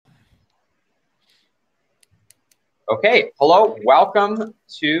Okay, hello, welcome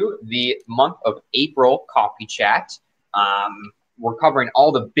to the month of April Coffee Chat. We're covering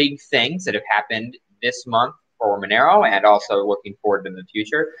all the big things that have happened this month for Monero and also looking forward to the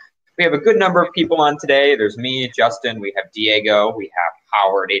future. We have a good number of people on today. There's me, Justin, we have Diego, we have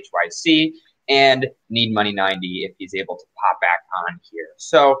Howard HYC, and Need Money 90 if he's able to pop back on here.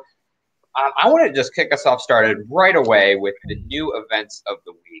 So I want to just kick us off started right away with the new events of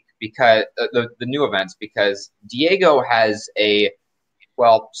the week because the new events because Diego has a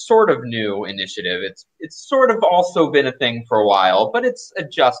sort of new initiative. It's sort of also been a thing for a while, but it's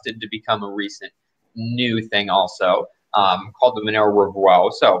adjusted to become a recent new thing also called the Monero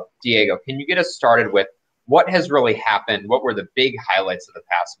Revuo. So Diego, can you get us started with what has really happened? What were the big highlights of the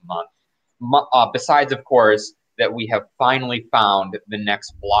past month? Besides, of course, that we have finally found the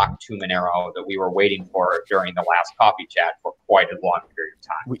next block to Monero that we were waiting for during the last coffee chat for quite a long period of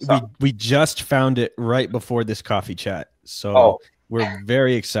time. We just found it right before this coffee chat. So we're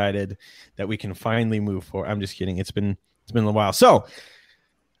very excited that we can finally move forward. I'm just kidding. It's been a little while. So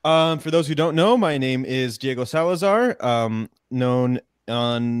for those who don't know, my name is Diego Salazar, known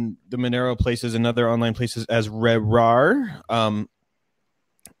on the Monero places and other online places as RevRar.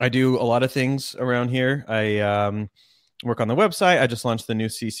 I do a lot of things around here. I work on the website. I just launched the new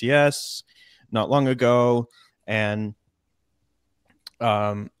CCS not long ago. And,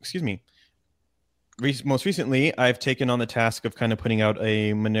 most recently, I've taken on the task of kind of putting out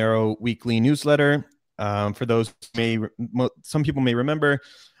a Monero weekly newsletter. For those some people may remember,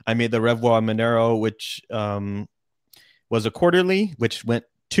 I made the Revuo Monero, which was a quarterly, which went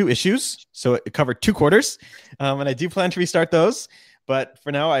 2 issues. So it covered 2 quarters. And I do plan to restart those. But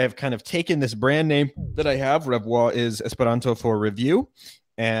for now, I have kind of taken this brand name that I have. Revuo is Esperanto for review.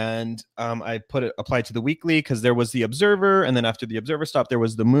 And I applied to the weekly because there was the Observer. And then after the Observer stopped, there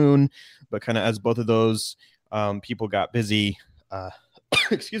was the Moon. But kind of as both of those people got busy,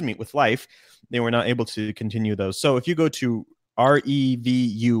 with life, they were not able to continue those. So if you go to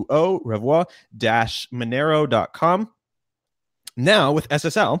Revuo-Monero.com, now with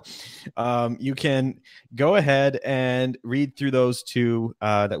SSL, you can go ahead and read through those 2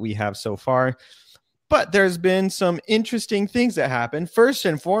 that we have so far. But there's been some interesting things that happened. First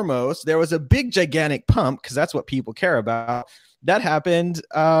and foremost, there was a big, gigantic pump, because that's what people care about. That happened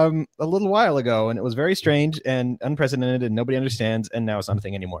a little while ago, and it was very strange and unprecedented, and nobody understands, and now it's not a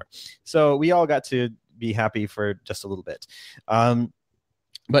thing anymore. So we all got to be happy for just a little bit.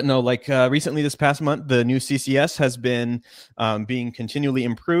 But no, recently this past month, the new CCS has been being continually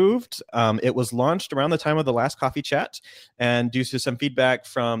improved. It was launched around the time of the last coffee chat, and due to some feedback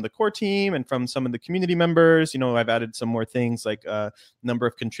from the core team and from some of the community members, I've added some more things like a number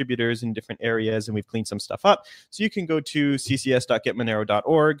of contributors in different areas, and we've cleaned some stuff up. So you can go to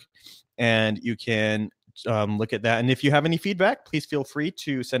ccs.getmonero.org and you can look at that. And if you have any feedback, please feel free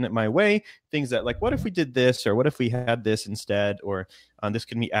to send it my way. Things that what if we did this, or what if we had this instead, or this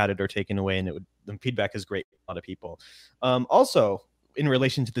can be added or taken away. And the feedback is great for a lot of people. Also, in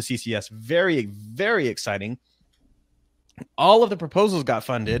relation to the CCS, very, very exciting. All of the proposals got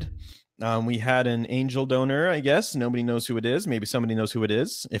funded. We had an angel donor, I guess. Nobody knows who it is. Maybe somebody knows who it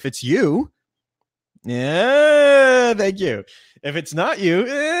is. If it's you, yeah, thank you. If it's not you,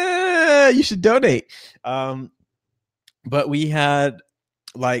 you should donate. But we had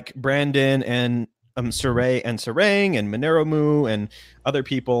Brandon and Saray and Sarang and Monero and other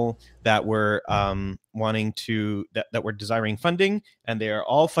people that were wanting to that were desiring funding, and they are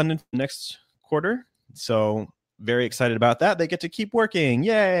all funded next quarter. So very excited about that. They get to keep working.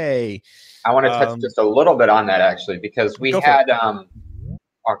 Yay! I want to touch just a little bit on that actually, because we had a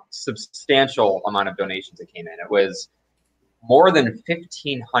substantial amount of donations that came in. It was more than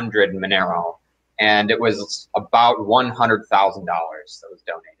 1,500 Monero, and it was about $100,000 that was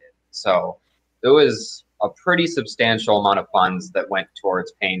donated. So it was a pretty substantial amount of funds that went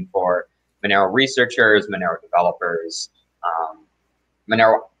towards paying for Monero researchers, Monero developers,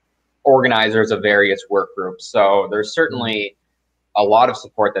 Monero organizers of various work groups. So there's certainly a lot of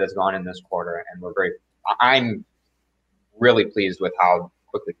support that has gone in this quarter, and I'm really pleased with how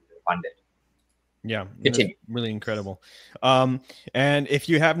quickly we were funded. Yeah, really incredible. And if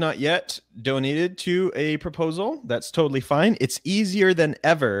you have not yet donated to a proposal, that's totally fine. It's easier than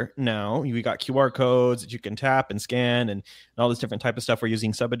ever now. We got QR codes that you can tap and scan and all this different type of stuff. We're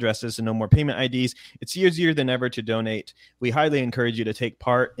using sub addresses and no more payment IDs. It's easier than ever to donate. We highly encourage you to take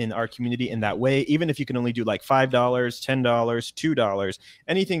part in our community in that way, even if you can only do $5, $10, $2,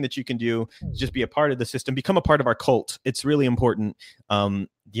 anything that you can do. Just be a part of the system. Become a part of our cult. It's really important.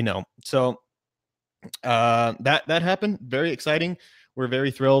 So that happened. Very exciting. we're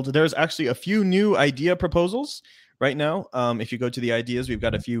very thrilled. There's actually a few new idea proposals right now. If you go to the ideas, we've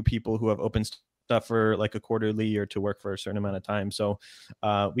got a few people who have open stuff for like a quarterly or to work for a certain amount of time. So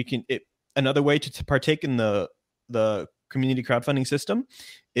we can another way to partake in the community crowdfunding system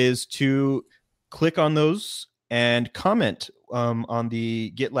is to click on those and comment on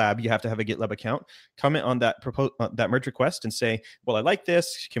the GitLab. You have to have a GitLab account. Comment on that that merge request and say, well, I like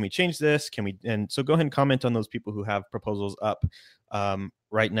this. Can we change this? Can we? And so go ahead and comment on those people who have proposals up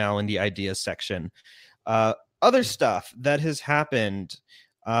right now in the ideas section. Other stuff that has happened.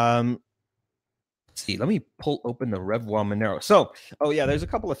 Let's see. Let me pull open the Revoir Monero. So, there's a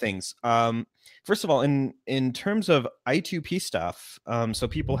couple of things. First of all, in terms of I2P stuff, so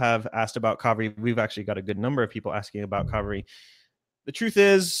people have asked about Kavri. We've actually got a good number of people asking about Kavri. The truth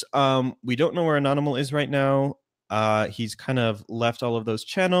is, we don't know where Anonymal is right now. He's kind of left all of those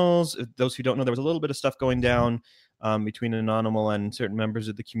channels. Those who don't know, there was a little bit of stuff going down between Anonymal and certain members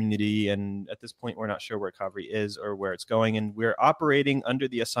of the community. And at this point, we're not sure where Kavri is or where it's going. And we're operating under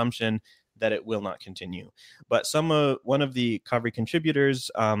the assumption that it will not continue. But one of the Kavri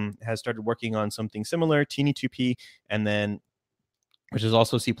contributors has started working on something similar, Teeny2P, and then which is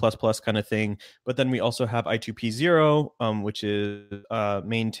also C++ kind of thing. But then we also have I2P0, which is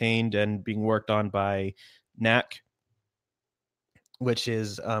maintained and being worked on by Knack, which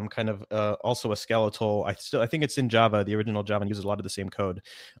is kind of also a skeletal. I think it's in Java, the original Java, and uses a lot of the same code.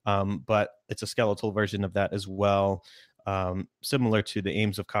 But it's a skeletal version of that as well. Similar to the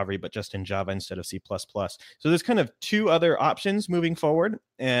aims of Kavri, but just in Java instead of C++. So there's kind of two other options moving forward,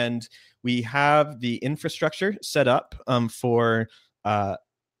 and we have the infrastructure set up for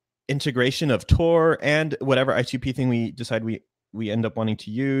integration of Tor and whatever I2P thing we decide we end up wanting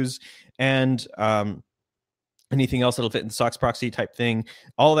to use, and anything else that'll fit in the SOX proxy type thing.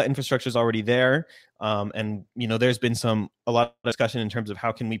 All of that infrastructure is already there. And, there's been a lot of discussion in terms of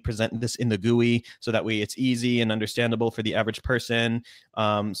how can we present this in the GUI so that way it's easy and understandable for the average person.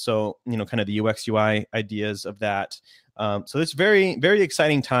 So, kind of the UX UI ideas of that. So it's very, very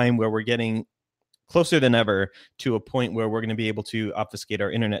exciting time where we're getting closer than ever to a point where we're going to be able to obfuscate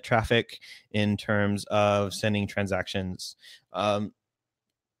our internet traffic in terms of sending transactions.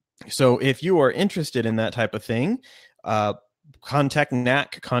 So if you are interested in that type of thing, contact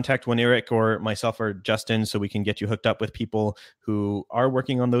Knack, contact Waneric or myself or Justin so we can get you hooked up with people who are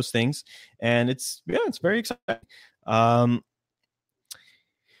working on those things. And it's very exciting.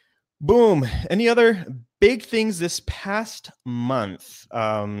 Boom. Any other big things this past month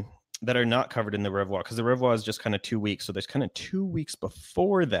that are not covered in the Revoir? Because the Revoir is just kind of 2 weeks. So there's kind of 2 weeks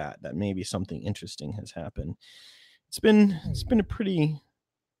before that maybe something interesting has happened. It's been a pretty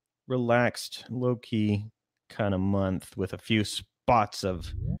relaxed, low-key kind of month with a few spots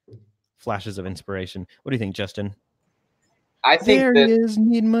of flashes of inspiration. What do you think, Justin? I think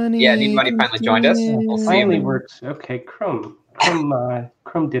Need Money. Yeah, Need Money finally joined us. We'll see finally works. Okay, Chrome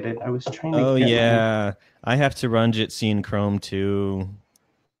did it. I was trying to. Oh yeah, I have to run Jitsi in Chrome too.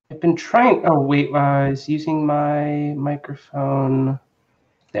 I've been trying. Oh wait, I was using my microphone.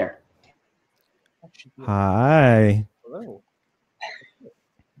 There. Hi. Hello.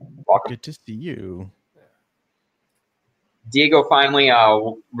 Welcome. Good to see you. Diego finally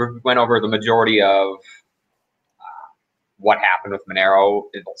went over the majority of what happened with Monero,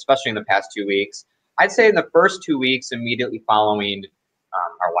 especially in the past 2 weeks. I'd say in the first 2 weeks immediately following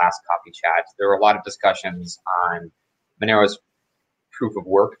our last coffee chat, there were a lot of discussions on Monero's proof of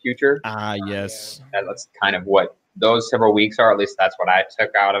work future. Yes. That's kind of what those several weeks are. At least that's what I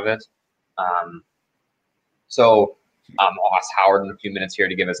took out of it. So I'll ask Howard in a few minutes here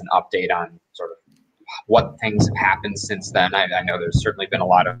to give us an update on sort of what things have happened since then. I know there's certainly been a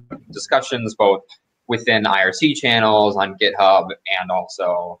lot of discussions both within IRC channels, on GitHub, and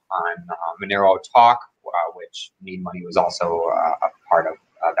also on Monero Talk, which Need Money was also a part of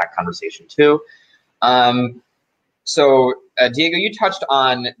that conversation too. So Diego, you touched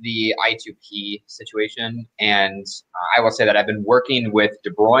on the I2P situation, and I will say that I've been working with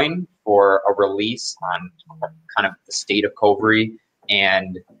De Bruyne for a release on kind of the state of Kovri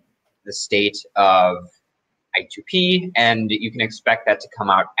and the state of I2P, and you can expect that to come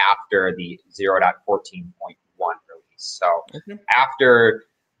out after the 0.14.1 release. So after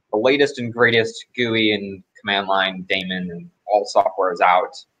the latest and greatest GUI and command line daemon and all software is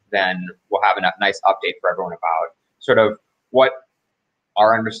out, then we'll have a nice update for everyone about sort of what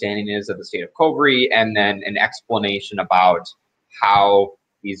our understanding is of the state of Kovri, and then an explanation about how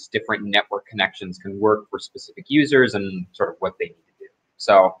these different network connections can work for specific users and sort of what they need to do.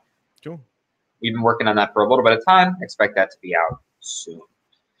 So we've been working on that for a little bit of time. Expect that to be out soon.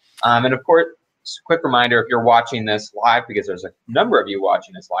 And of course, Just a quick reminder, if you're watching this live, because there's a number of you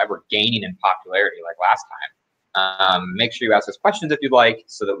watching this live, we're gaining in popularity like last time. Make sure you ask us questions if you'd like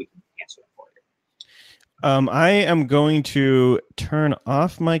so that we can answer them for you. I am going to turn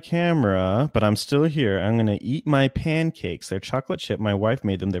off my camera, but I'm still here. I'm going to eat my pancakes. They're chocolate chip. My wife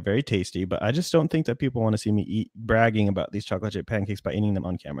made them. They're very tasty, but I just don't think that people want to see me bragging about these chocolate chip pancakes by eating them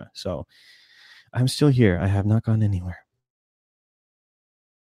on camera. So I'm still here. I have not gone anywhere.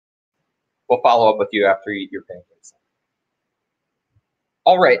 We'll follow up with you after you eat your pancakes.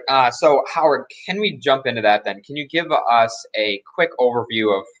 All right. So, Howard, can we jump into that then? Can you give us a quick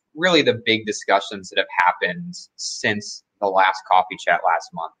overview of really the big discussions that have happened since the last coffee chat last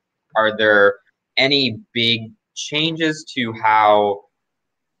month? Are there any big changes to how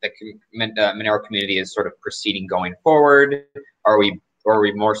the Monero community is sort of proceeding going forward? Or are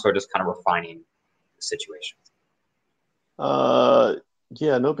we more so just kind of refining the situation?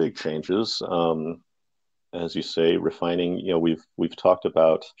 Yeah, no big changes. As you say, refining. You know, we've talked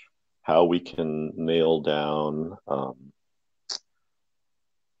about how we can nail down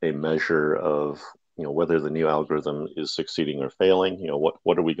a measure of, you know, whether the new algorithm is succeeding or failing. You know,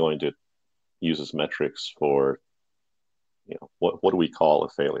 what are we going to use as metrics for, you know, what do we call a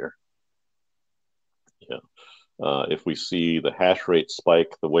failure? Yeah, if we see the hash rate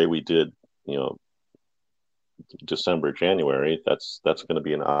spike the way we did, you know, December, January, that's going to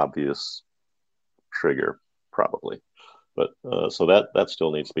be an obvious trigger, probably. But so that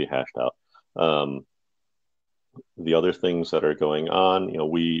still needs to be hashed out. The other things that are going on, you know,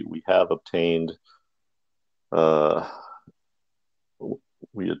 we have obtained one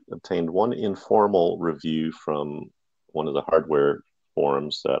informal review from one of the hardware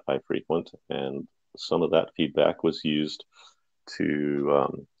forums that I frequent, and some of that feedback was used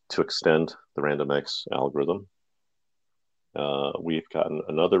to extend the RandomX algorithm. We've gotten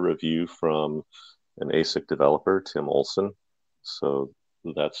another review from an ASIC developer, Tim Olson. So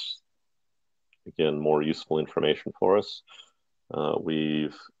that's, again, more useful information for us.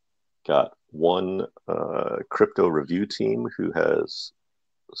 We've got one crypto review team who has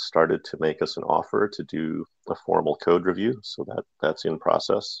started to make us an offer to do a formal code review. So that's in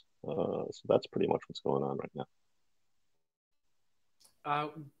process. So that's pretty much what's going on right now.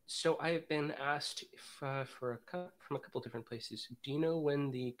 So I have been asked from a couple different places. Do you know when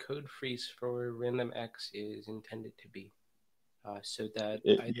the code freeze for RandomX is intended to be? So that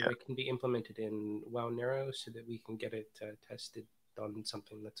either it can be implemented in WowNero so that we can get it tested on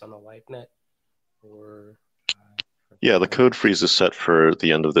something that's on a live net, or... Yeah, the code freeze is set for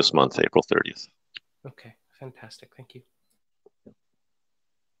the end of this month, April 30th. Okay, fantastic. Thank you.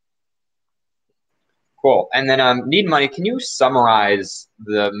 Cool. And then, Need Money, can you summarize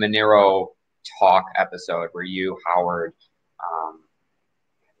the Monero Talk episode where you, Howard, a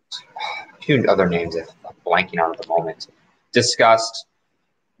few other names if I'm blanking on at the moment, discussed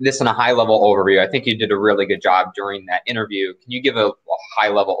this in a high-level overview? I think you did a really good job during that interview. Can you give a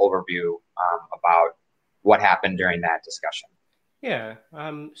high-level overview about what happened during that discussion? Yeah.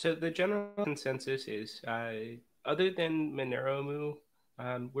 So the general consensus is, other than MoneroMu,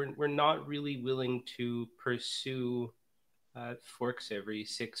 we're not really willing to pursue forks every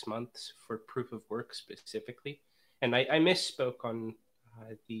 6 months for proof of work specifically. And I misspoke on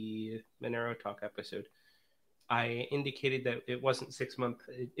the Monero Talk episode. I indicated that it wasn't 6 month.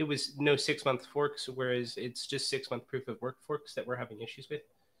 It was no 6 month forks, whereas it's just 6 month proof of work forks that we're having issues with.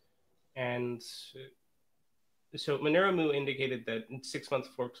 And so MoneroMu indicated that 6 month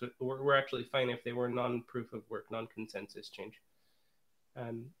forks were actually fine if they were non-proof of work, non-consensus change.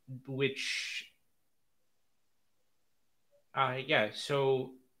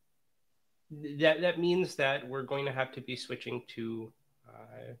 So that means that we're going to have to be switching to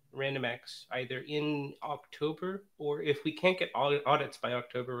RandomX either in October, or if we can't get audits by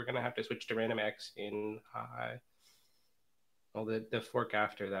October, we're going to have to switch to RandomX in the fork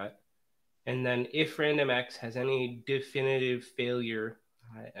after that. And then if RandomX has any definitive failure,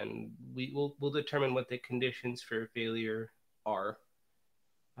 and we'll determine what the conditions for failure are.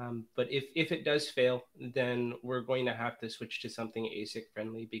 But if it does fail, then we're going to have to switch to something ASIC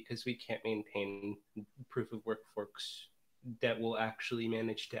friendly, because we can't maintain proof of work forks that will actually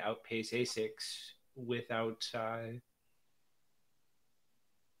manage to outpace ASICs without 6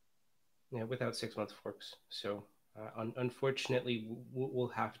 month forks. So unfortunately, we'll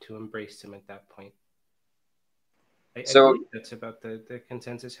have to embrace them at that point. I believe that's about the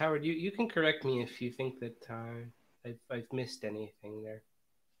consensus. Howard, you can correct me if you think that I've missed anything there.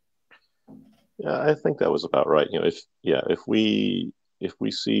 Yeah, I think that was about right. You know, if we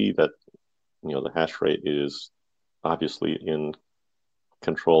see that, you know, the hash rate is obviously in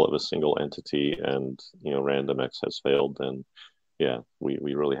control of a single entity and RandomX has failed, then yeah, we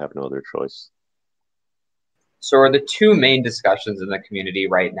really have no other choice. So are the two main discussions in the community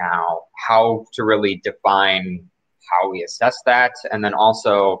right now how to really define how we assess that, and then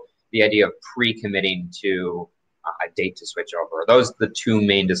also the idea of pre-committing to a date to switch over? Are those the two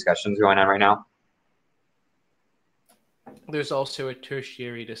main discussions going on right now? There's also a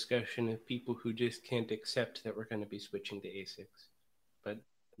tertiary discussion of people who just can't accept that we're going to be switching to ASICs. But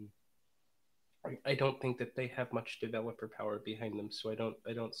I don't think that they have much developer power behind them, so I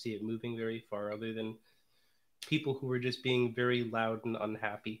don't see it moving very far other than people who are just being very loud and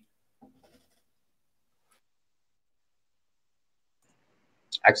unhappy.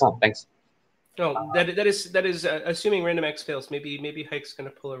 Excellent, thanks. No, that is assuming RandomX fails. Maybe Hike's going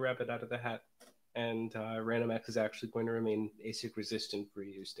to pull a rabbit out of the hat, and RandomX is actually going to remain ASIC resistant for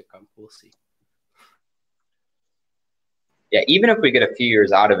years to come. We'll see. Yeah, even if we get a few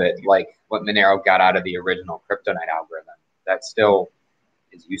years out of it, like what Monero got out of the original Kryptonite algorithm, that still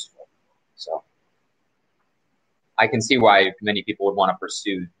is useful. So I can see why many people would want to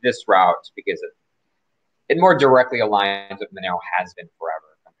pursue this route, because it more directly aligns with Monero has been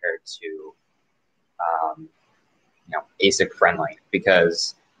forever compared to ASIC friendly.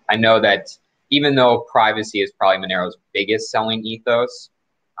 Because I know that even though privacy is probably Monero's biggest selling ethos,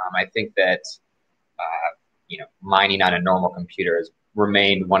 I think that mining on a normal computer has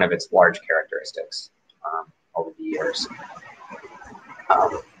remained one of its large characteristics over the years.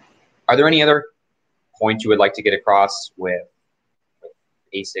 Are there any other points you would like to get across with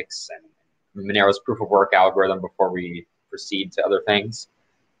ASICs and Monero's proof of work algorithm before we proceed to other things?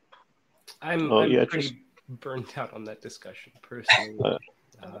 I'm pretty burnt out on that discussion personally.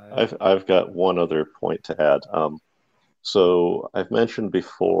 I've got one other point to add. So I've mentioned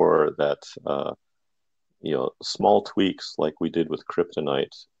before that small tweaks like we did with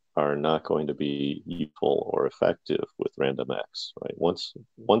Kryptonite are not going to be useful or effective with RandomX, right?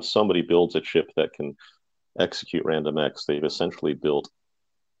 Once somebody builds a chip that can execute RandomX, they've essentially built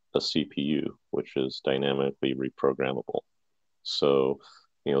a CPU, which is dynamically reprogrammable. So,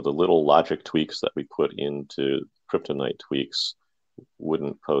 the little logic tweaks that we put into Kryptonite tweaks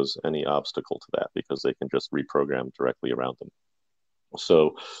wouldn't pose any obstacle to that because they can just reprogram directly around them.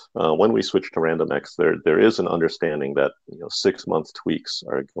 So when we switch to RandomX, there is an understanding that 6-month tweaks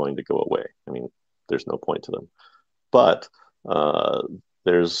are going to go away. I mean, there's no point to them. But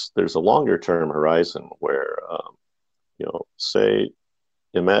there's a longer term horizon where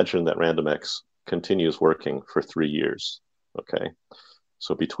imagine that RandomX continues working for 3 years. Okay,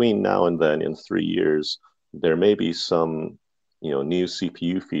 so between now and then, in 3 years, there may be some new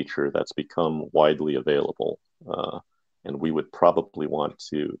CPU feature that's become widely available. And we would probably want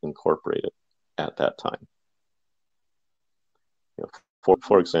to incorporate it at that time.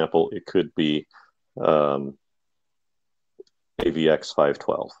 For example, it could be AVX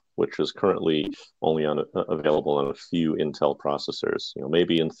 512, which is currently only available on a few Intel processors.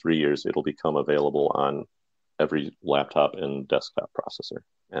 Maybe in 3 years it'll become available on every laptop and desktop processor.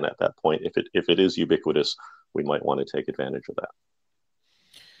 And at that point, if it is ubiquitous, we might want to take advantage of that.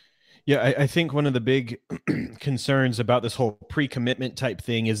 Yeah, I think one of the big concerns about this whole pre-commitment type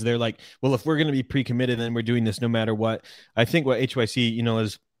thing is they're like, well, if we're going to be pre-committed, then we're doing this no matter what. I think what HYC,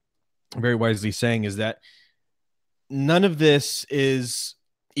 is very wisely saying is that none of this is,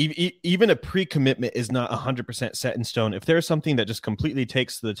 even a pre-commitment is not 100% set in stone. If there's something that just completely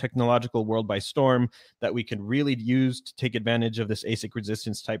takes the technological world by storm that we can really use to take advantage of this ASIC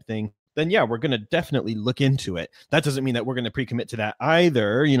resistance type thing, then yeah, we're going to definitely look into it. That doesn't mean that we're going to pre-commit to that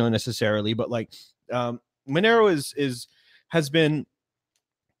either, necessarily. But like Monero has been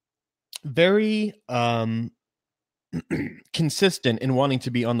very consistent in wanting to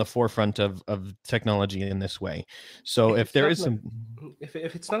be on the forefront of technology in this way. So if there is some, if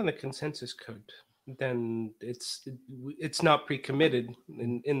it's not in the consensus code, then it's not pre-committed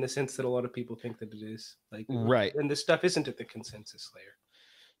in the sense that a lot of people think that it is. Like, right, and this stuff isn't at the consensus layer.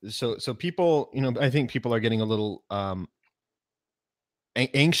 So people, I think people are getting a little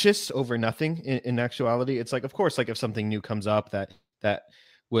anxious over nothing. In actuality, it's like, of course, like if something new comes up that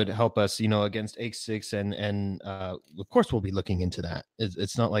would help us, against ASICs, and of course we'll be looking into that.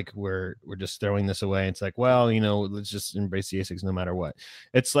 It's not like we're just throwing this away. It's like, well, let's just embrace the ASICs no matter what.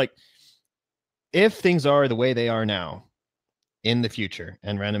 It's like, if things are the way they are now in the future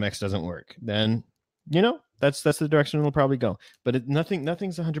and RandomX doesn't work, then that's the direction it'll probably go. But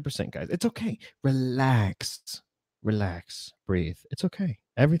nothing's 100%, guys. It's okay. Relax, breathe. It's okay.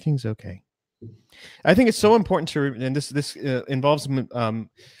 Everything's okay. I think it's so important to, and this involves the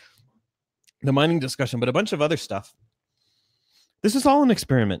mining discussion, but a bunch of other stuff. This is all an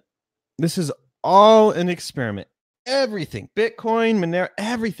experiment. This is all an experiment. Everything, Bitcoin, Monero,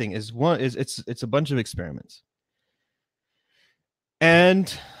 everything is it's a bunch of experiments.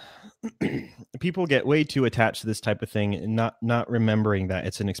 And people get way too attached to this type of thing and not remembering that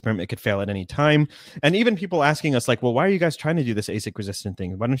it's an experiment. It could fail at any time. And even people asking us like, well, why are you guys trying to do this ASIC resistant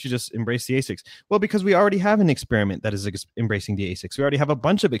thing? Why don't you just embrace the ASICs? Well, because we already have an experiment that is embracing the ASICs. We already have a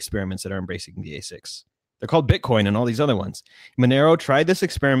bunch of experiments that are embracing the ASICs. They're called Bitcoin and all these other ones. Monero tried this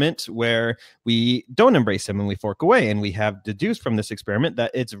experiment where we don't embrace them and we fork away. And we have deduced from this experiment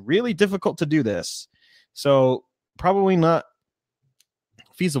that it's really difficult to do this. So probably not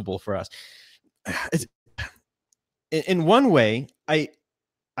feasible for us. It's, in one way, I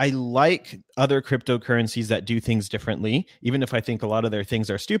like other cryptocurrencies that do things differently, even if I think a lot of their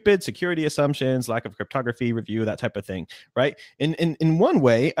things are stupid, security assumptions, lack of cryptography review, that type of thing, right? In one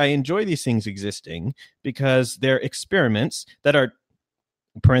way, I enjoy these things existing because they're experiments that are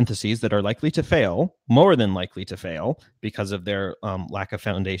parentheses that are likely to fail, more than likely to fail because of their lack of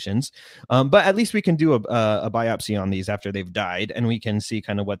foundations. But at least we can do a biopsy on these after they've died, and we can see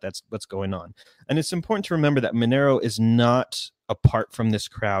kind of what's going on. And it's important to remember that Monero is not apart from this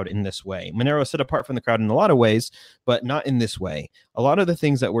crowd in this way. Monero is set apart from the crowd in a lot of ways, but not in this way. A lot of the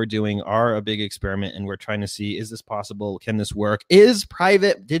things that we're doing are a big experiment, and we're trying to see, is this possible? Can this work? Is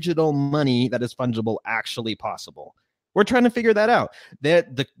private digital money that is fungible actually possible? We're trying to figure that out.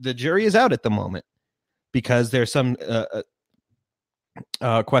 The jury is out at the moment because there's some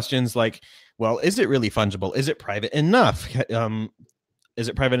questions like, well, is it really fungible? Is it private enough? Is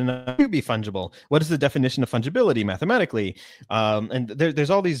it private enough to be fungible? What is the definition of fungibility mathematically? And there's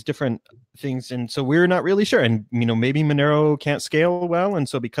all these different things, and so we're not really sure. And maybe Monero can't scale well, and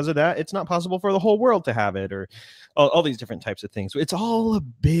so because of that, it's not possible for the whole world to have it, or all these different types of things. It's all a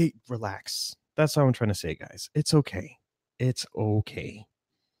big relax. That's all I'm trying to say, guys. It's okay. It's okay.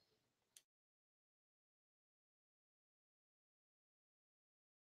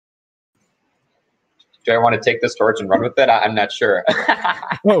 Do I want to take this torch and run with it? I'm not sure.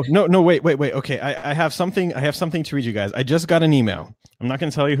 Oh, no, wait. Okay, I have something to read you guys. I just got an email. I'm not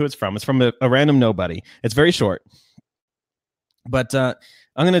going to tell you who it's from. It's from a random nobody. It's very short. But I'm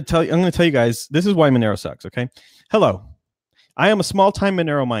going to tell you guys, this is why Monero sucks, okay? Hello. I am a small-time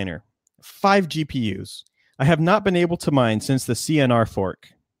Monero miner. 5 GPUs. I have not been able to mine since the CNR fork.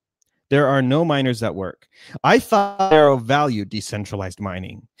 There are no miners that work. I thought Monero valued decentralized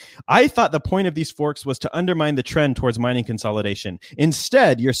mining. I thought the point of these forks was to undermine the trend towards mining consolidation.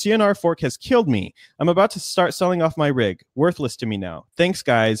 Instead, your CNR fork has killed me. I'm about to start selling off my rig. Worthless to me now. Thanks,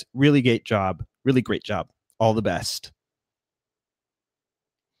 guys. Really great job. Really great job. All the best.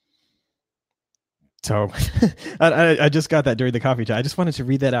 So I just got that during the coffee chat. I just wanted to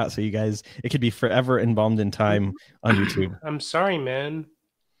read that out so you guys, it could be forever embalmed in time on YouTube. I'm sorry, man.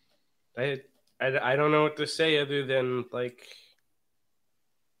 I don't know what to say other than like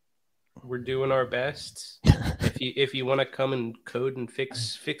we're doing our best. if you want to come and code and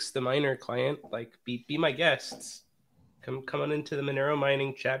fix the miner client, like be my guests. Come on into the Monero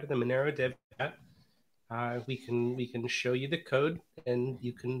mining chat or the Monero dev chat. We can show you the code, and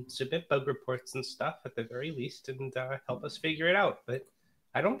you can submit bug reports and stuff at the very least, and help us figure it out. But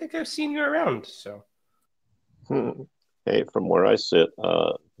I don't think I've seen you around. So, Hey, from where I sit,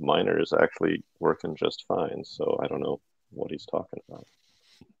 miner is actually working just fine. So I don't know what he's talking about.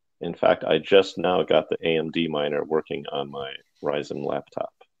 In fact, I just now got the AMD miner working on my Ryzen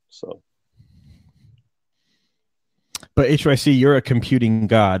laptop. So. But HYC, you're a computing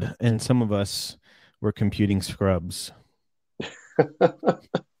god, and some of us. We're computing scrubs. Yeah,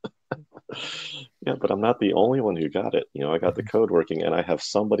 but I'm not the only one who got it. I got the code working, and I have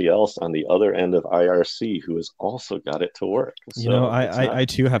somebody else on the other end of IRC who has also got it to work. So I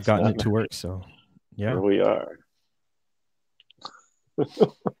too have gotten it to work. So, yeah, here we are.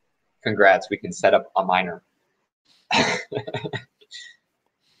 Congrats, we can set up a miner.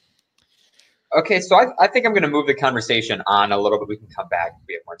 Okay, so I think I'm going to move the conversation on a little bit. We can come back if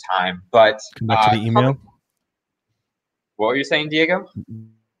we have more time. But come back to the email. What were you saying, Diego?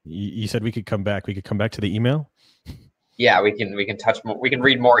 You said we could come back. We could come back to the email. Yeah, we can touch more. We can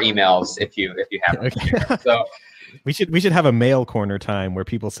read more emails if you have them. Okay. So we should have a mail corner time where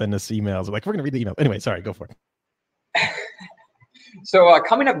people send us emails. Like, we're going to read the email. Anyway, sorry, go for it. So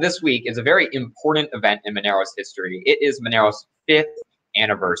coming up this week is a very important event in Monero's history. It is Monero's 5th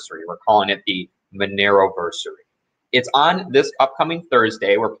anniversary. We're calling it the Moneroversary. It's on this upcoming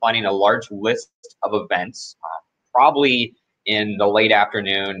Thursday. We're planning a large list of events, probably in the late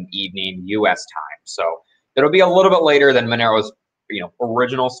afternoon, evening U.S. time. So it'll be a little bit later than Monero's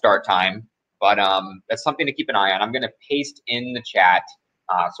original start time, but that's something to keep an eye on. I'm going to paste in the chat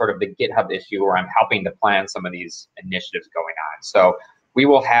sort of the GitHub issue where I'm helping to plan some of these initiatives going on. So we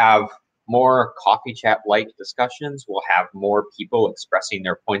will have more coffee chat-like discussions. We'll have more people expressing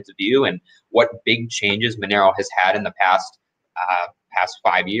their points of view and what big changes Monero has had in the past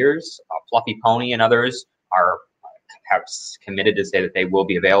 5 years. Fluffy Pony and others have committed to say that they will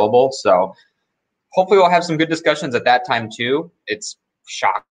be available. So hopefully we'll have some good discussions at that time too. It's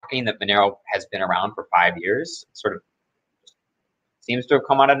shocking that Monero has been around for 5 years. It sort of seems to have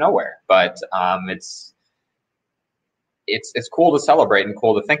come out of nowhere, but it's cool to celebrate and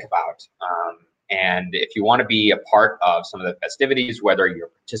cool to think about. And if you want to be a part of some of the festivities, whether you're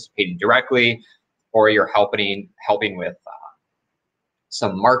participating directly or you're helping with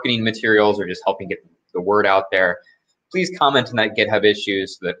some marketing materials or just helping get the word out there, please comment on that GitHub issue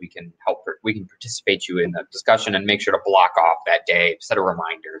so that we can participate you in the discussion and make sure to block off that day, set a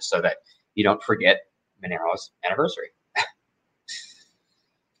reminder so that you don't forget Monero's anniversary.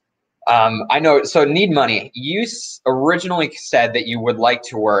 I know, so Need Money, you originally said that you would like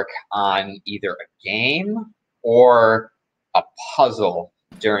to work on either a game or a puzzle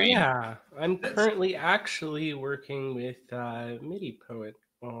during. Yeah, I'm currently actually working with MIDI Poet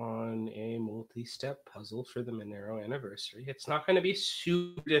on a multi-step puzzle for the Monero anniversary. It's not going to be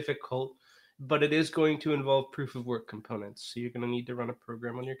super difficult, but it is going to involve proof of work components. So you're going to need to run a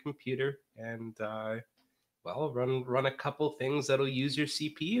program on your computer and well, run a couple things that'll use your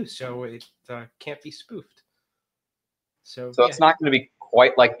CPU, so it can't be spoofed. So it's not going to be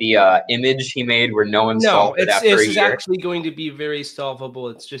quite like the image he made where no one solved it after a year. No, it's actually going to be very solvable.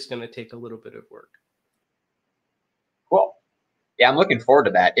 It's just going to take a little bit of work. Cool. Yeah, I'm looking forward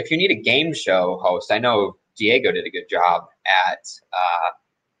to that. If you need a game show host, I know Diego did a good job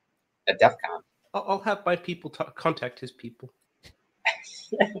at DEF CON. I'll have my people contact his people.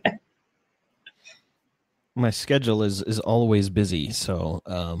 My schedule is always busy, so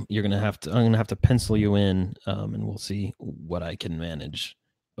I'm gonna have to pencil you in, and we'll see what I can manage.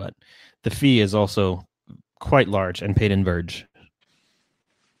 But the fee is also quite large and paid in Verge.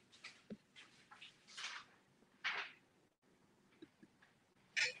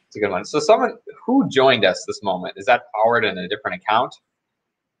 It's a good one. So someone who joined us this moment, is that Howard in a different account?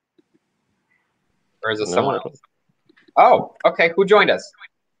 Or is it someone else? Oh, okay. Who joined us?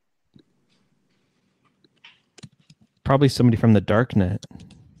 Probably somebody from the darknet.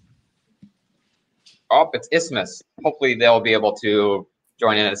 Oh, it's Isthmus. Hopefully they'll be able to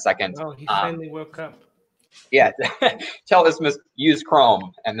join in a second. Oh, he finally woke up. Yeah, tell Isthmus use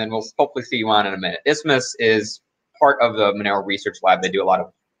Chrome, and then we'll hopefully see you on in a minute. Isthmus is part of the Monero Research Lab. They do a lot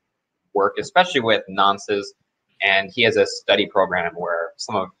of work, especially with nonces, and he has a study program where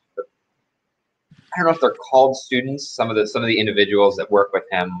some of the, I don't know if they're called students, some of the individuals that work with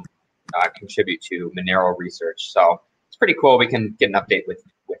him contribute to Monero research. So it's pretty cool. We can get an update with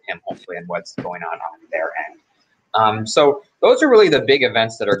him hopefully on what's going on their end. So those are really the big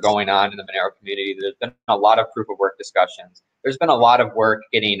events that are going on in the Monero community. There's been a lot of proof of work discussions. There's been a lot of work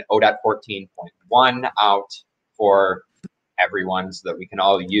getting ODAT 14.1 out for everyone so that we can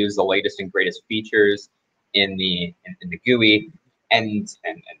all use the latest and greatest features in the GUI and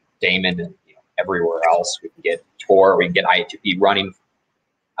Daemon and everywhere else. We can get Tor, we can get I2P running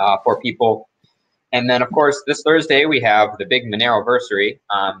for people. And then, of course, this Thursday, we have the big Moneroversary.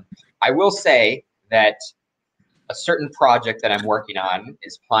 I will say that a certain project that I'm working on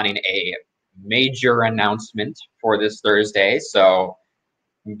is planning a major announcement for this Thursday. So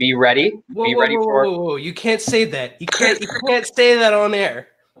be ready. Whoa. You can't say that. You can't say that on air.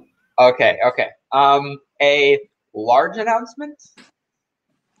 Okay. A large announcement?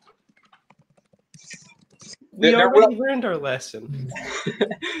 We already learned our lesson.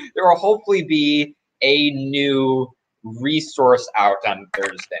 There will hopefully be a new resource out on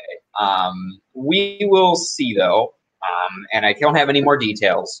Thursday. We will see, though, and I don't have any more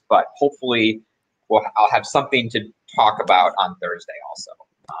details, but hopefully I'll have something to talk about on Thursday also,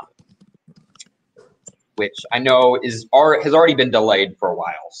 which I know has already been delayed for a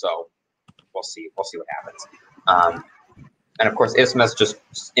while, so we'll see what happens. And of course, Isthmus, just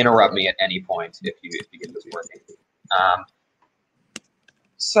interrupt me at any point if you get this working.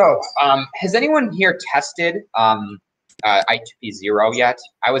 So, has anyone here tested I2P 0 yet?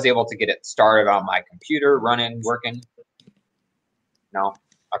 I was able to get it started on my computer, running, working. No?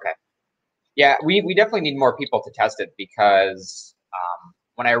 Okay. Yeah, we definitely need more people to test it because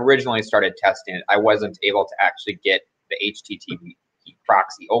when I originally started testing it, I wasn't able to actually get the HTTP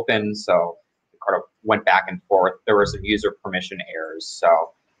proxy open, so it kind of went back and forth. There were some user permission errors,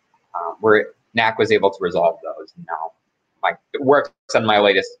 so NAC was able to resolve those. Now it works on my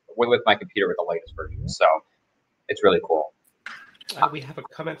latest with my computer with the latest version. So it's really cool. We have a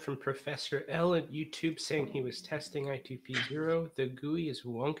comment from Professor L at YouTube saying he was testing I2P0. The GUI is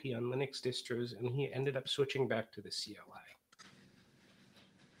wonky on Linux distros, and he ended up switching back to the CLI.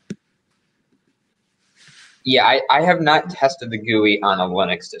 Yeah, I have not tested the GUI on a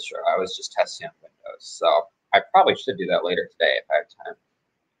Linux distro. I was just testing on Windows. So I probably should do that later today if I have time.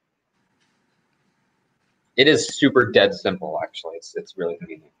 It is super dead simple, actually. It's really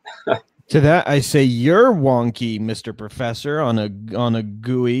convenient. To that, I say you're wonky, Mr. Professor, on a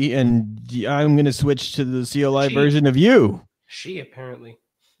GUI, and I'm going to switch to the CLI version of you. She, apparently.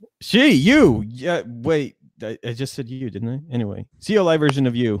 You. Yeah, wait. I just said you, didn't I? Anyway, CLI version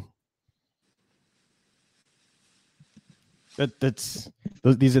of you.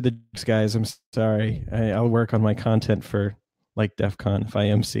 These are the guys. I'm sorry. I'll work on my content for like DEF CON if I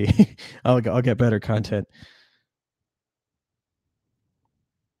MC. I'll get better content.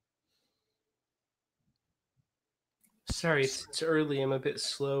 Sorry, it's early. I'm a bit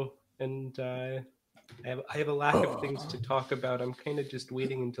slow, and I have a lack of things to talk about. I'm kind of just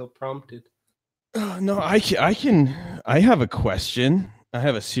waiting until prompted. No, I can. I have a question. I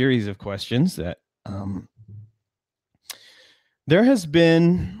have a series of questions that there has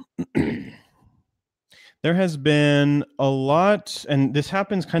been a lot, and this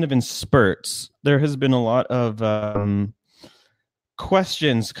happens kind of in spurts. There has been a lot of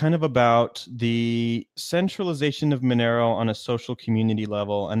questions kind of about the centralization of Monero on a social community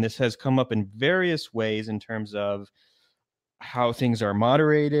level, and this has come up in various ways in terms of how things are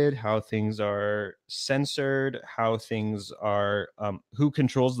moderated, how things are censored, how things are who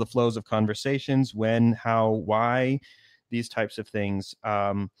controls the flows of conversations, when, how, why, these types of things.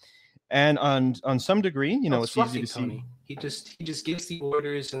 And on some degree, it's easy to see. He just gives the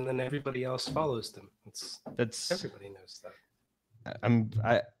orders, and then everybody else follows them. That's everybody knows that.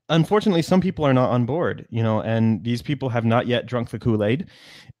 Unfortunately, some people are not on board, and these people have not yet drunk the Kool-Aid,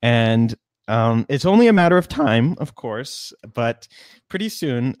 and it's only a matter of time, of course, but pretty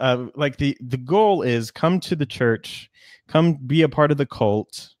soon, like the goal is come to the church, come be a part of the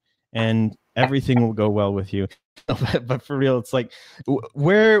cult, and everything will go well with you. But for real, it's like,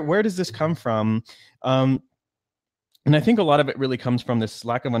 where does this come from? And I think a lot of it really comes from this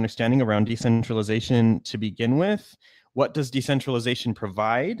lack of understanding around decentralization to begin with. What does decentralization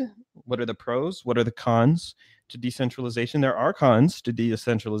provide? What are the pros? What are the cons to decentralization? There are cons to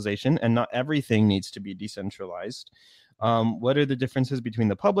decentralization, and not everything needs to be decentralized. What are the differences between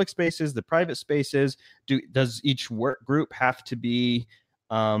the public spaces, the private spaces? Does each work group have to be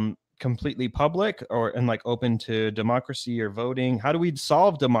completely public and like open to democracy or voting? How do we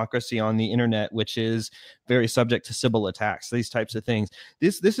solve democracy on the internet, which is very subject to Sybil attacks? These types of things.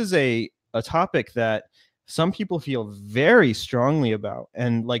 This is a topic that some people feel very strongly about,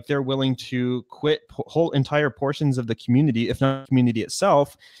 and like they're willing to quit whole entire portions of the community, if not the community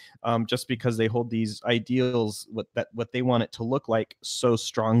itself, just because they hold these ideals, what they want it to look like so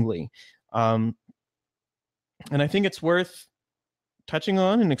strongly. And I think it's worth touching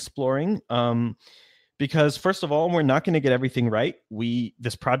on and exploring, because first of all, we're not going to get everything right.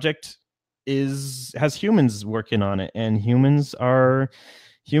 This project has humans working on it, and humans are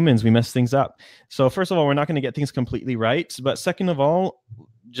humans. We mess things up. So first of all, we're not going to get things completely right. But second of all,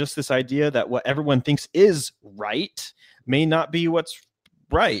 just this idea that what everyone thinks is right may not be what's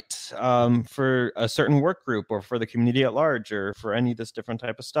right for a certain work group, or for the community at large, or for any of this different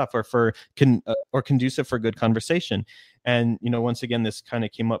type of stuff, or or conducive for good conversation. And once again, this kind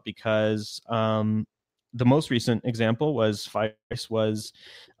of came up because the most recent example was Firebase was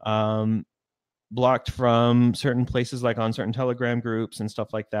blocked from certain places, like on certain Telegram groups and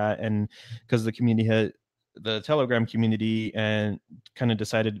stuff like that, and because the Telegram community and kind of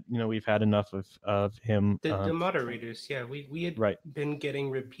decided, we've had enough of him. The moderators, yeah, we had been getting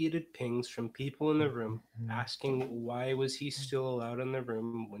repeated pings from people in the room asking why was he still allowed in the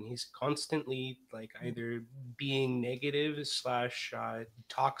room when he's constantly like either being negative /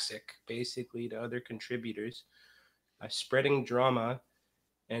 toxic, basically, to other contributors, spreading drama.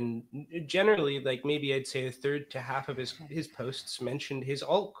 And generally, like maybe I'd say a third to half of his posts mentioned his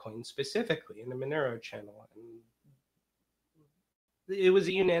altcoin specifically in the Monero channel. And it was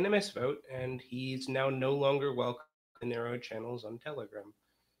a unanimous vote, and he's now no longer welcome in Monero channels on Telegram.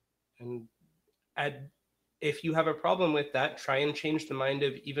 And if you have a problem with that, try and change the mind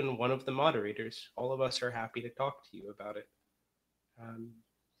of even one of the moderators. All of us are happy to talk to you about it.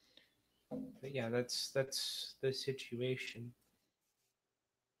 But yeah, that's the situation.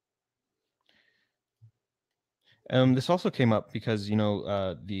 This also came up because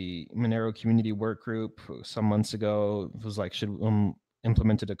the Monero community work group some months ago was like, should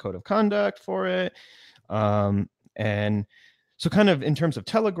implemented a code of conduct for it. And so kind of in terms of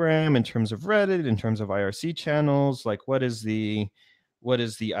Telegram, in terms of Reddit, in terms of IRC channels, like what is the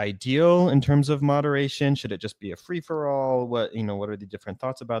ideal in terms of moderation? Should it just be a free for all? What are the different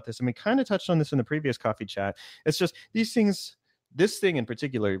thoughts about this? And we kind of touched on this in the previous coffee chat. It's just these things, this thing in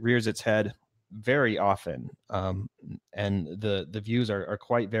particular rears its head very often, and the views are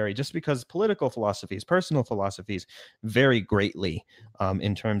quite varied, just because political philosophies, personal philosophies vary greatly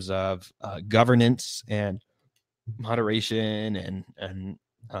in terms of governance and moderation and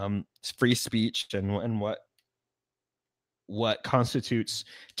free speech and what constitutes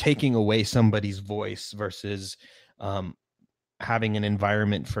taking away somebody's voice versus having an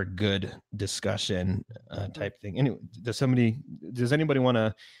environment for good discussion type thing. Anyway, does anybody want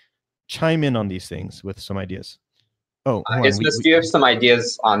to chime in on these things with some ideas? Oh, Isthmus, do you have some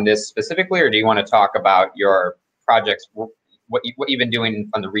ideas on this specifically, or do you want to talk about your projects, what you've been doing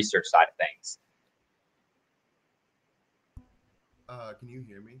on the research side of things? Can you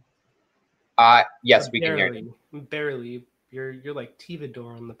hear me? Yes, we can hear you. Barely. You're like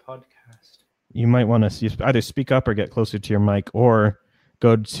Tivador on the podcast. You might want to either speak up or get closer to your mic, or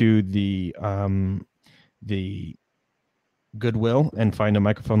go to the Goodwill and find a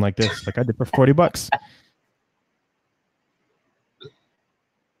microphone like this, like I did for $40.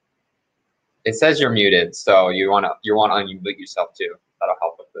 It says you're muted, so you want to unmute yourself too. That'll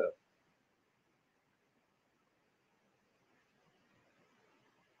help with the.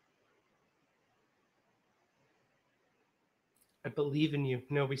 I believe in you.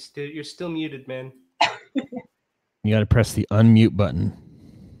 No, you're still muted, man. You got to press the unmute button.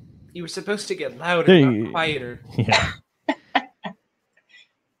 You were supposed to get louder, not quieter. Yeah.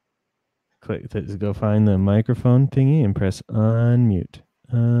 Go find the microphone thingy and press unmute.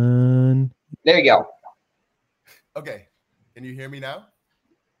 There you go. Okay. Can you hear me now?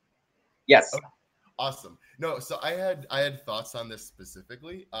 Yes. Okay. Awesome. No, so I had thoughts on this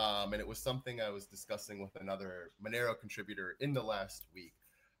specifically, and it was something I was discussing with another Monero contributor in the last week,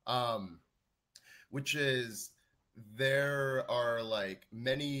 which is there are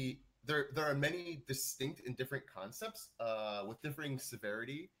many distinct and different concepts with differing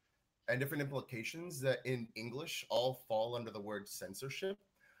severity and different implications that in English all fall under the word censorship.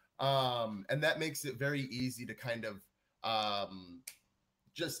 And that makes it very easy to kind of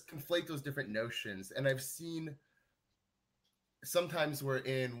just conflate those different notions. And I've seen sometimes we're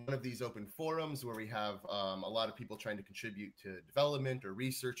in one of these open forums where we have a lot of people trying to contribute to development or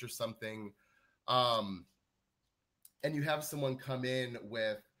research or something. And you have someone come in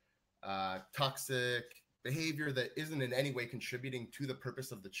with toxic behavior that isn't in any way contributing to the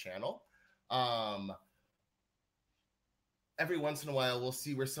purpose of the channel. Every once in a while, we'll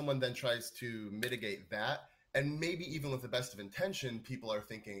see where someone then tries to mitigate that. And maybe even with the best of intention, people are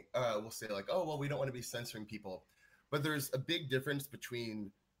thinking, we'll say like, oh, well, we don't want to be censoring people. But there's a big difference between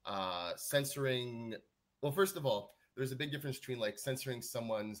censoring. Well, first of all, there's a big difference between like censoring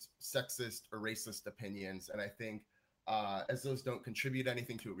someone's sexist or racist opinions. And I think as those don't contribute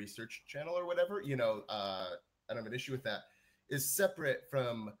anything to a research channel or whatever, I don't have an issue with that, is separate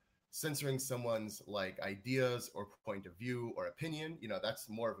from censoring someone's like ideas or point of view or opinion. That's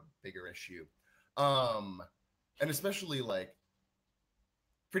more of a bigger issue. And especially like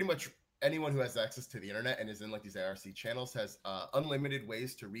pretty much anyone who has access to the internet and is in like these IRC channels has unlimited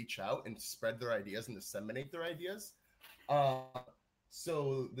ways to reach out and spread their ideas and disseminate their ideas.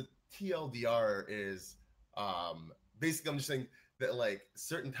 So the TLDR is basically, I'm just saying that like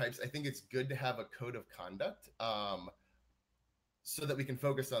certain types, I think it's good to have a code of conduct so that we can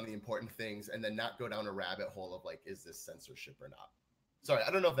focus on the important things and then not go down a rabbit hole of like, is this censorship or not? Sorry,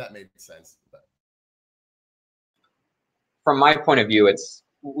 I don't know if that made sense. But from my point of view,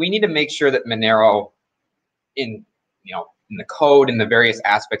 we need to make sure that Monero, in the code and the various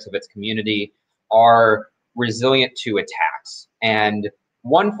aspects of its community, are resilient to attacks. And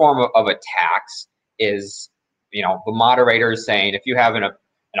one form of attacks is, the moderators saying, if you have an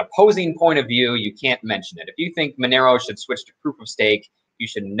opposing point of view, you can't mention it. If you think Monero should switch to proof of stake, you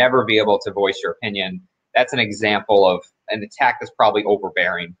should never be able to voice your opinion. That's an example of an attack that's probably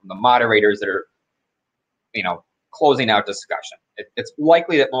overbearing from the moderators that are, closing out discussion. It's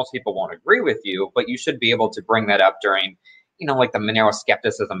likely that most people won't agree with you, but you should be able to bring that up during, like the Monero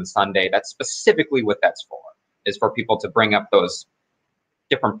Skepticism Sunday. That's specifically what that's for, is for people to bring up those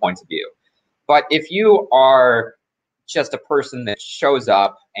different points of view. But if you are just a person that shows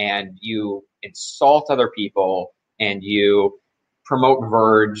up and you insult other people and you promote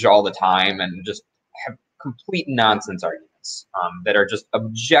Verge all the time and just have complete nonsense arguments that are just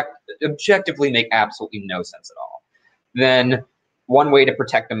objectively make absolutely no sense at all, then one way to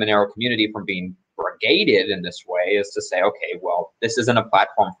protect the Monero community from being brigaded in this way is to say, okay, well, this isn't a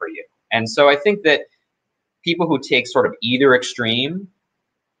platform for you. And so I think that people who take sort of either extreme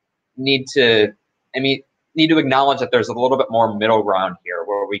need to acknowledge that there's a little bit more middle ground here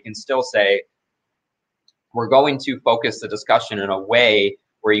where we can still say we're going to focus the discussion in a way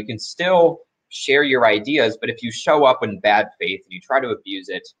where you can still share your ideas, but if you show up in bad faith and you try to abuse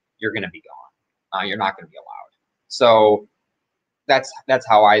it, you're going to be gone. You're not going to be allowed. So that's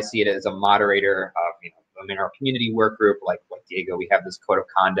how I see it as a moderator of in our community work group, like Diego, we have this code of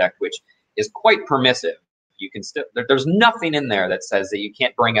conduct which is quite permissive. You can still there's nothing in there that says that you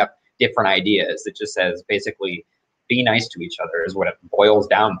can't bring up different ideas. It just says basically be nice to each other is what it boils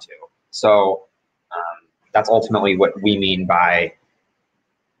down to. So that's ultimately what we mean by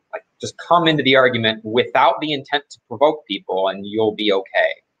just come into the argument without the intent to provoke people, and you'll be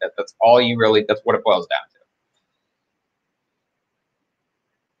okay. That's all you really. That's what it boils down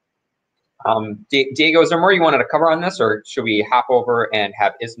to. Diego, is there more you wanted to cover on this, or should we hop over and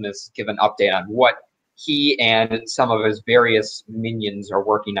have Isthmus give an update on what he and some of his various minions are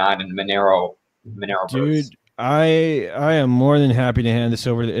working on in Monero? Dude, I am more than happy to hand this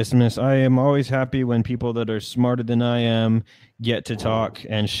over to Isthmus. I am always happy when people that are smarter than I am get to talk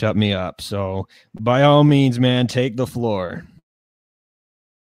and shut me up. So by all means, man, take the floor.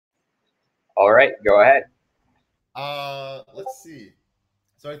 All right, go ahead. Let's see.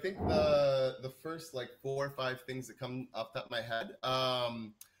 So I think the first 4 or 5 things that come off the top of my head.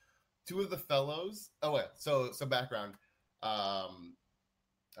 2 of the fellows. Oh wait, so background. How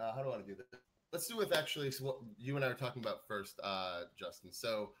do I want to do this? Let's do with actually what you and I were talking about first, Justin.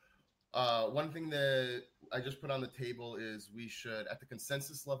 So one thing that I just put on the table is we should, at the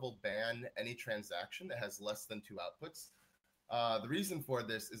consensus level, ban any transaction that has less than 2 outputs. The reason for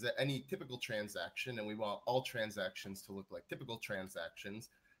this is that any typical transaction, and we want all transactions to look like typical transactions,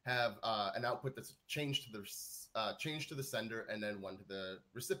 have an output that's changed to the sender and then one to the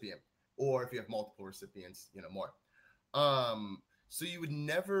recipient. Or if you have multiple recipients, more. So you would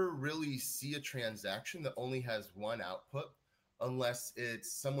never really see a transaction that only has one output unless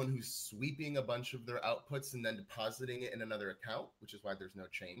it's someone who's sweeping a bunch of their outputs and then depositing it in another account, which is why there's no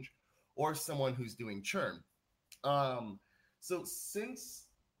change, or someone who's doing churn. So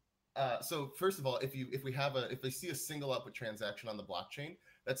first of all, if they see a single output transaction on the blockchain,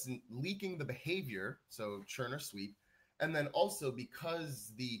 that's leaking the behavior, so churn or sweep. And then also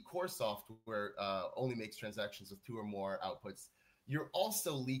because the core software only makes transactions with 2 or more outputs, you're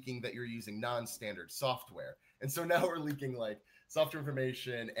also leaking that you're using non-standard software. And so now we're leaking software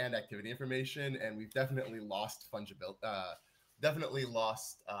information and activity information, and we've definitely lost fungibility, definitely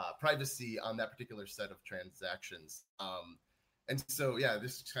lost privacy on that particular set of transactions. And so, yeah,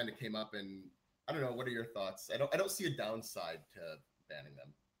 this kind of came up, and I don't know, what are your thoughts? I don't see a downside to banning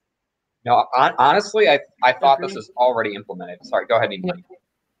them. No, honestly, I thought this was already implemented. Sorry, go ahead, Ian.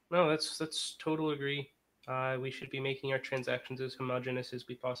 No, that's total agree. We should be making our transactions as homogeneous as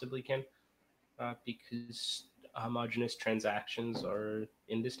we possibly can, because homogeneous transactions are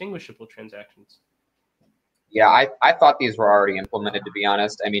indistinguishable transactions. Yeah, I thought these were already implemented, to be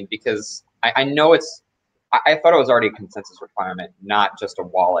honest. I mean, because I know I thought it was already a consensus requirement, not just a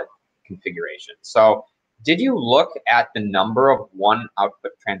wallet configuration. So did you look at the number of one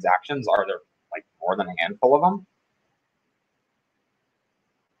output transactions? Are there more than a handful of them?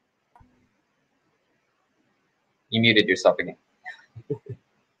 You muted yourself again.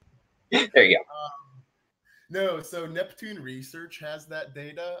 There you go. No, so Neptune Research has that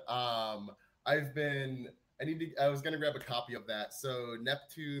data. I was going to grab a copy of that. So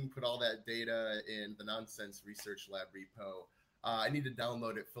Neptune put all that data in the Nonsense Research Lab repo. I need to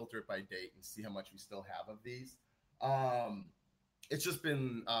download it, filter it by date, and see how much we still have of these. It's just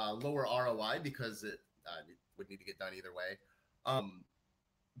been lower ROI because it would need to get done either way.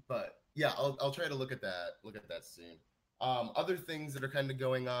 But yeah, I'll try to look at that soon. Other things that are kind of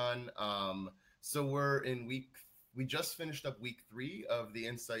going on. So we just finished up week 3 of the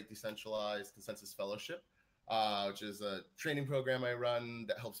Insight Decentralized Consensus Fellowship, which is a training program I run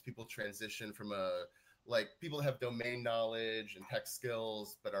that helps people transition from people that have domain knowledge and tech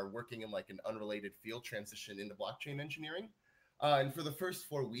skills, but are working in an unrelated field, transition into blockchain engineering. And for the first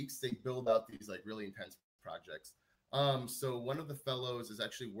 4 weeks, they build out these really intense projects. So one of the fellows is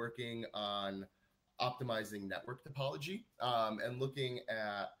actually working on optimizing network topology and looking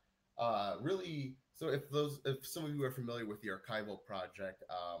at so if some of you are familiar with the Archival project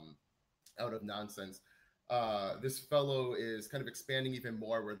out of Nonsense, this fellow is kind of expanding even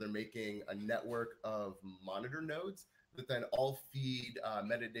more, where they're making a network of monitor nodes that then all feed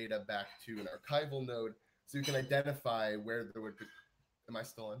metadata back to an archival node, so you can identify where there would Am I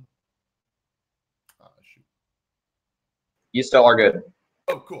still in? Shoot. You still are good.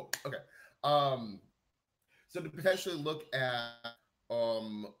 Oh, cool. Okay. So to potentially look at,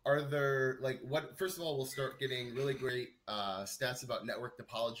 are there first of all, we'll start getting really great stats about network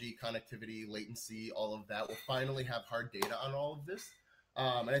topology, connectivity, latency, all of that. We'll finally have hard data on all of this.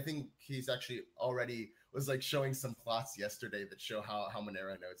 And I think he's actually already was showing some plots yesterday that show how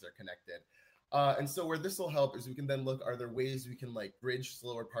Monero nodes are connected. And so where this will help is we can then look, are there ways we can bridge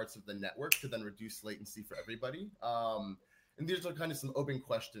slower parts of the network to then reduce latency for everybody? And these are kind of some open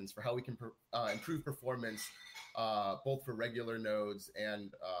questions for how we can improve performance, both for regular nodes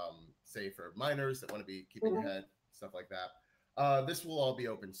and say for miners that want to be keeping ahead, stuff like that. This will all be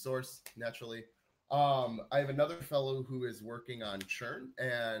open source, naturally. I have another fellow who is working on churn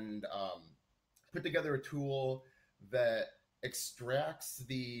and put together a tool that extracts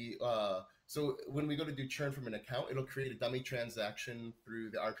the so when we go to do churn from an account, it'll create a dummy transaction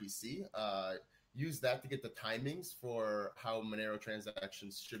through the RPC. Use that to get the timings for how Monero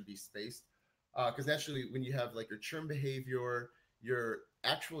transactions should be spaced. Because naturally, when you have your churn behavior, your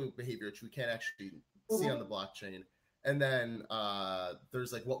actual behavior, which we can't actually see on the blockchain, and then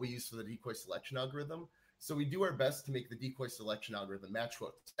there's what we use for the decoy selection algorithm. So we do our best to make the decoy selection algorithm match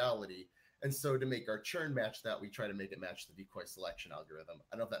totality. And so to make our churn match that, we try to make it match the decoy selection algorithm.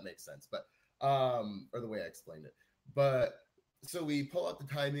 I don't know if that makes sense, but or the way I explained it. But so we pull out the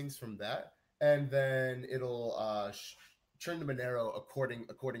timings from that, and then it'll churn to Monero according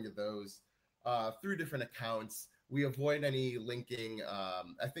to those through different accounts. We avoid any linking.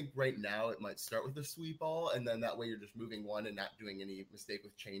 I think right now it might start with a sweep all, and then that way you're just moving one and not doing any mistake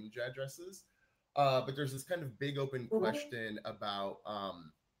with change addresses. But there's this kind of big open question about,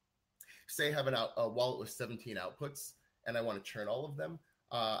 say I have a wallet with 17 outputs, and I want to churn all of them.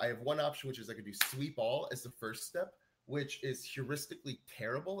 I have one option, which is I could do sweep all as the first step, which is heuristically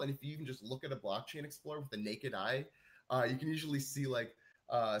terrible. And if you even just look at a blockchain explorer with the naked eye, you can usually see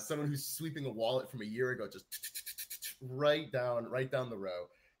someone who's sweeping a wallet from a year ago, just right down the row,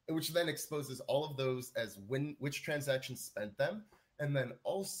 which then exposes all of those as which transactions spent them, and then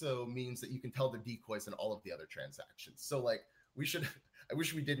also means that you can tell the decoys in all of the other transactions. So I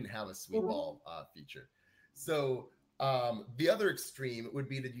wish we didn't have a sweep all feature. So the other extreme would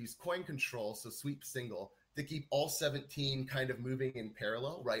be to use coin control, so sweep single, to keep all 17 kind of moving in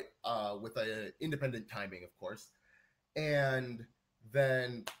parallel, right, with an independent timing, of course, and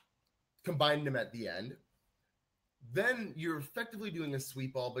then combine them at the end. Then you're effectively doing a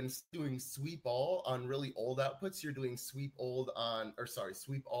sweep all, but instead of doing sweep all on really old outputs, you're doing sweep all on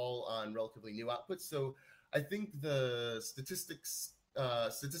relatively new outputs. So I think the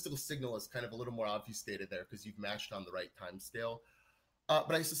statistical signal is kind of a little more obfuscated there because you've matched on the right time scale.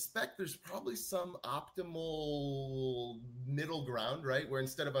 But I suspect there's probably some optimal middle ground, right? Where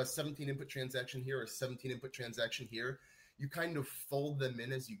instead of a 17 input transaction here or a 17 input transaction here, you kind of fold them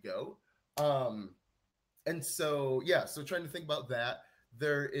in as you go. And so, so trying to think about that,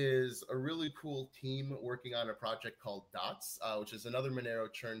 there is a really cool team working on a project called Dots, which is another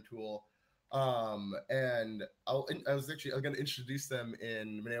Monero churn tool. And I was going to introduce them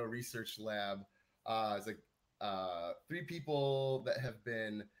in Monero Research Lab. It's 3 people that have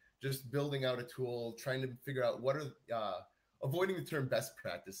been just building out a tool, trying to figure out what are avoiding the term best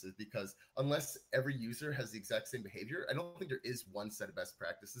practices, because unless every user has the exact same behavior, I don't think there is one set of best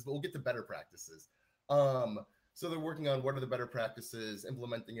practices, but we'll get to better practices. So they're working on what are the better practices,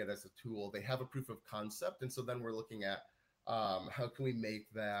 implementing it as a tool. They have a proof of concept, and so then we're looking at how can we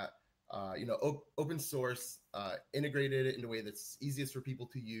make that open source, integrated in a way that's easiest for people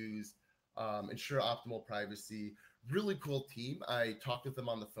to use, ensure optimal privacy. Really cool team. I talked with them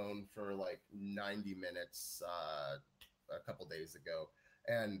on the phone for 90 minutes a couple days ago,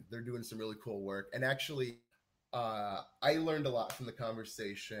 and they're doing some really cool work. And actually, I learned a lot from the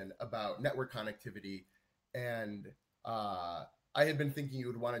conversation about network connectivity, and I had been thinking you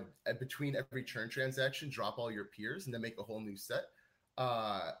would want to, between every churn transaction, drop all your peers and then make a whole new set,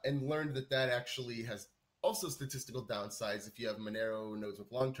 and learned that actually has also statistical downsides if you have Monero nodes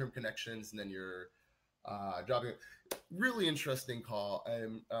with long-term connections and then you're dropping. Really interesting call.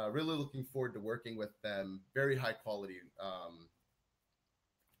 I'm really looking forward to working with them. Very high quality.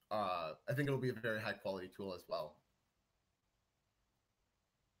 I think it'll be a very high quality tool as well.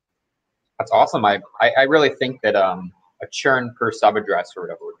 That's awesome. I really think that a churn per sub address or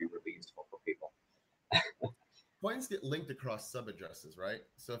whatever would be really useful for people. Coins get linked across sub addresses, right?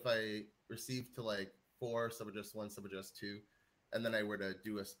 So if I receive to 4 sub address 1, sub address 2, and then I were to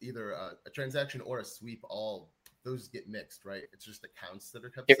do either a transaction or a sweep all those get mixed, right? It's just accounts that are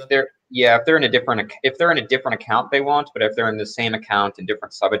kept If separate. if they're in a different account, they won't. But if they're in the same account and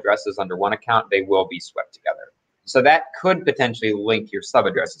different sub addresses under one account, they will be swept together. So that could potentially link your sub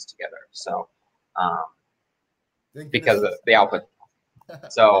addresses together. So because of the output.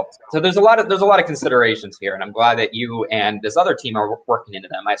 So there's a lot of considerations here, and I'm glad that you and this other team are working into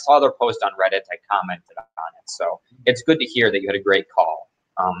them. I saw their post on Reddit. I commented on it, so it's good to hear that you had a great call.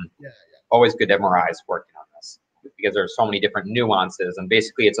 Always good to have Mirage working on this because there's so many different nuances, and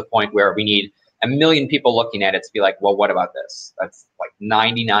basically it's a point where we need a million people looking at it to be like, well, what about this? That's like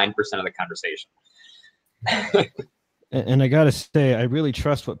 99% of the conversation. And I got to say, I really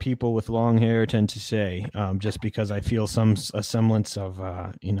trust what people with long hair tend to say, just because I feel a semblance of,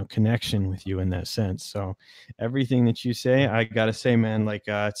 connection with you in that sense. So everything that you say, I got to say, man, like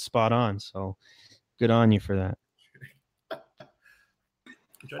it's spot on. So good on you for that. I'm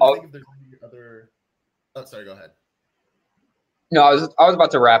trying to think if there's any other. Oh, sorry. Go ahead. No, I was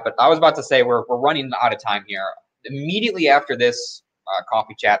about to wrap it. I was about to say we're running out of time here. Immediately after this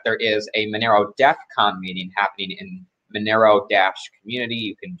coffee chat, there is a Monero DEF CON meeting happening in Monero-community.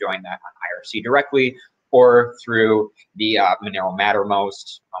 You can join that on IRC directly or through the Monero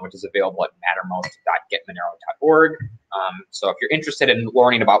Mattermost, which is available at mattermost.getmonero.org. So if you're interested in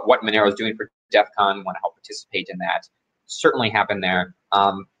learning about what Monero is doing for DEF CON, want to help participate in that, certainly happen there.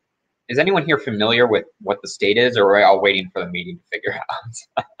 Is anyone here familiar with what the state is, or are we all waiting for the meeting to figure out?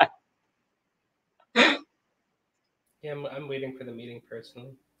 Yeah, I'm waiting for the meeting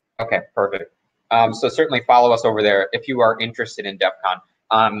personally. Okay, perfect. So certainly follow us over there if you are interested in DEF CON.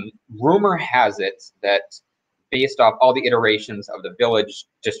 Rumor has it that based off all the iterations of the village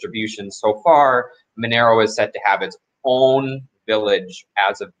distribution so far, Monero is set to have its own village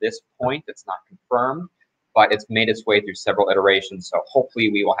as of this point. It's not confirmed, but it's made its way through several iterations. So hopefully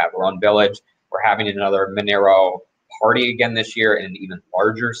we will have our own village. We're having another Monero party again this year in an even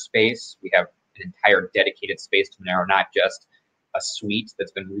larger space. We have an entire dedicated space to Monero, not just a suite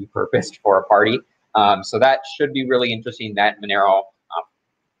that's been repurposed for a party. So that should be really interesting. That Monero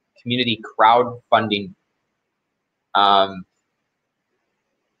community crowdfunding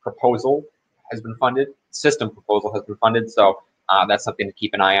proposal has been funded. System proposal has been funded. So that's something to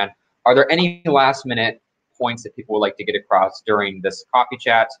keep an eye on. Are there any last minute points that people would like to get across during this coffee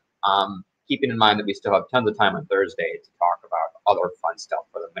chat? Keeping in mind that we still have tons of time on Thursday to talk about other fun stuff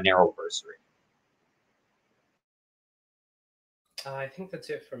for the Monero-versary. I think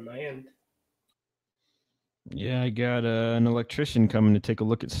that's it from my end. Yeah, I got an electrician coming to take a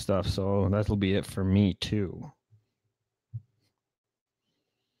look at stuff, so that'll be it for me too.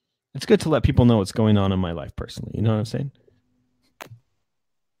 It's good to let people know what's going on in my life personally. You know what I'm saying?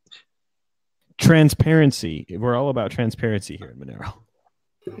 Transparency. We're all about transparency here at Monero.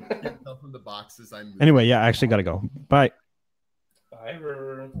 From the boxes, anyway, yeah, I actually got to go. Bye. Bye,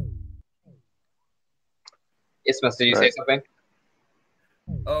 River. Isthmus, did you say something?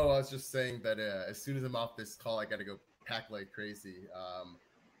 Oh, I was just saying that as soon as I'm off this call, I got to go pack like crazy.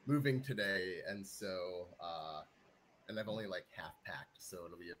 Moving today, and so and I've only like half packed, so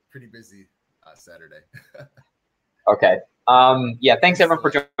it'll be a pretty busy Saturday. Okay. Yeah. Thanks everyone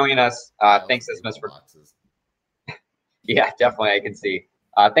for joining us. Thanks, Isthmus, for boxes. Yeah, definitely. I can see.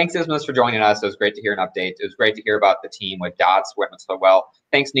 Thanks, Isthmus, for joining us. It was great to hear an update. It was great to hear about the team with Dots went so well.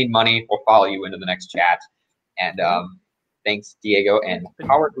 Thanks, Need Money. We'll follow you into the next chat. And thanks, Diego and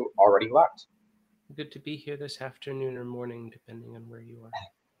Howard, who already left. Good to be here this afternoon or morning, depending on where you are.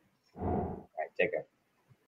 All right, take care.